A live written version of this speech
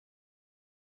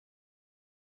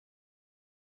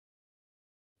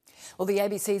Well, the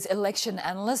ABC's election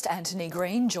analyst Anthony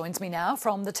Green joins me now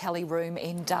from the Tally Room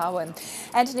in Darwin.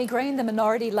 Anthony Green, the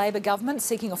minority Labor government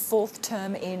seeking a fourth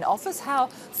term in office. How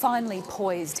finely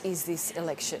poised is this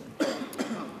election?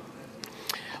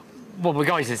 Well, we're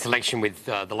going to this election with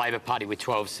the Labor Party with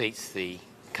 12 seats, the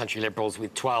Country Liberals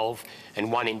with 12, and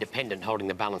one independent holding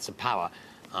the balance of power.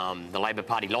 The Labor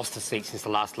Party lost a seat since the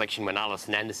last election when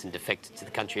Alison Anderson defected to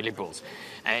the Country Liberals.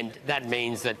 And that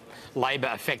means that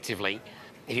Labor effectively,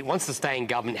 if it wants to stay in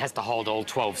government, has to hold all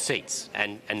 12 seats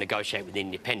and negotiate with the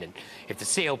independent. If the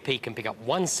CLP can pick up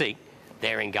one seat,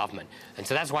 they're in government. And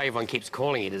so that's why everyone keeps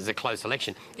calling it as a close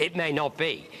election. It may not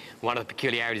be. One of the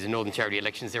peculiarities of Northern Territory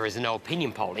elections, there is no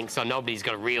opinion polling, so no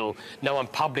one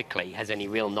publicly has any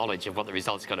real knowledge of what the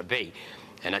result's going to be.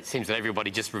 And it seems that everybody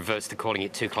just reverts to calling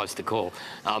it too close to call.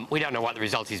 We don't know what the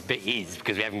result is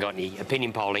because we haven't got any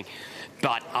opinion polling.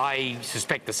 But I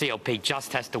suspect the CLP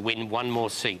just has to win one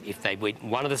more seat. If they win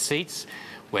one of the seats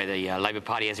where the Labor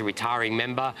Party has a retiring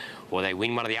member, or they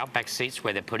win one of the outback seats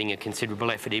where they're putting a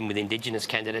considerable effort in with Indigenous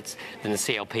candidates, then the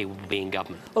CLP will be in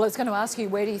government. Well, I was going to ask you,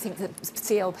 where do you think the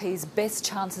CLP's best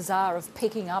chances are of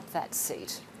picking up that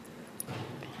seat?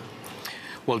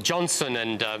 Well, Johnson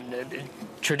and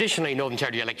traditionally Northern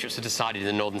Territory electorates are decided in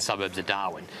the northern suburbs of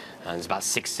Darwin. There's about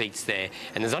 6 seats there,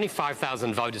 and there's only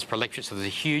 5,000 voters per electorate, so there's a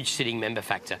huge sitting member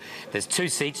factor. There's 2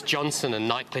 seats, Johnson and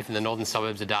Nightcliff in the northern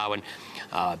suburbs of Darwin.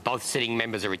 Both sitting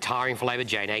members are retiring for Labor,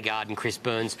 Jane Agard and Chris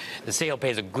Burns. The CLP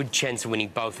has a good chance of winning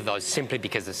both of those simply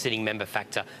because the sitting member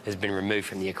factor has been removed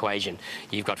from the equation.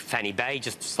 You've got Fanny Bay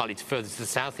just slightly further to the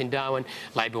south in Darwin.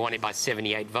 Labor won it by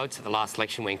 78 votes at the last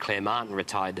election when Claire Martin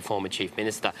retired, the former Chief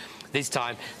Minister. This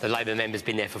time, the Labor member's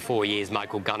been there for 4 years,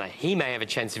 Michael Gunner. He may have a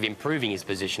chance of improving his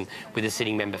position with the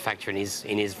sitting member factor in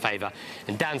his favour.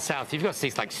 And down south, you've got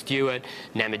seats like Stewart,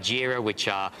 Namatjira, which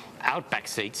are outback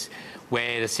seats,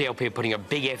 where the CLP are putting a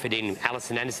big effort in.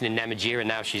 Alison Anderson in Namatjira,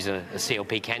 now she's a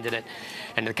CLP candidate.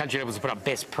 And the Country Liberals have put up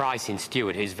Best Price in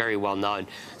Stewart, who's very well known.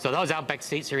 So those outback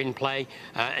seats are in play.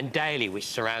 And Daly, which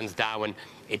surrounds Darwin,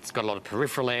 it's got a lot of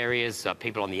peripheral areas,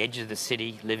 people on the edge of the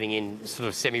city living in sort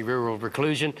of semi-rural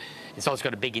reclusion. It's also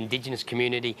got a big Indigenous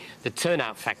community. The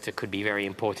turnout factor could be very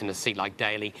important in a seat like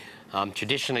Daly.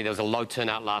 Traditionally, there was a low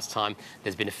turnout last time.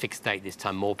 There's been a fixed date this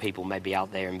time. More people may be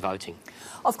out there and voting.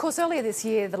 Of course, earlier this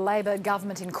year, the Labor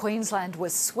government in Queensland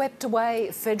was swept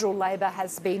away. Federal Labor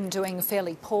has been doing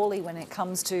fairly poorly when it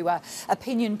comes to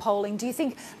opinion polling. Do you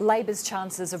think Labor's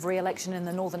chances of re-election in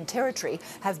the Northern Territory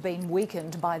have been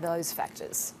weakened by those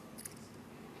factors?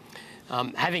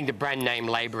 Having the brand name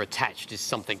Labor attached is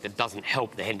something that doesn't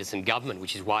help the Henderson government,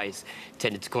 which is why it's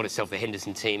tended to call itself the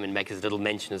Henderson team and make as little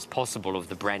mention as possible of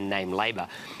the brand name Labor.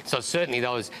 So certainly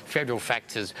those federal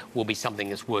factors will be something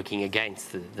that's working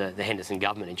against the Henderson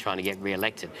government in trying to get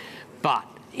re-elected. But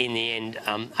in the end,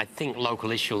 I think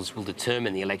local issues will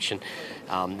determine the election.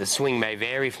 The swing may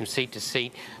vary from seat to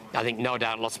seat. I think no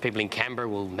doubt lots of people in Canberra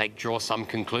will draw some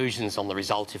conclusions on the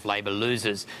result if Labor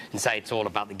loses and say it's all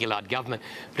about the Gillard government.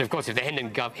 But of course, if the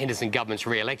Henderson government's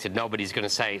re-elected, nobody's going to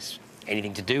say it's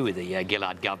anything to do with the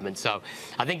Gillard government. So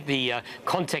I think the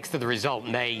context of the result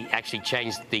may actually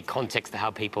change the context of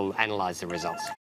how people analyse the results.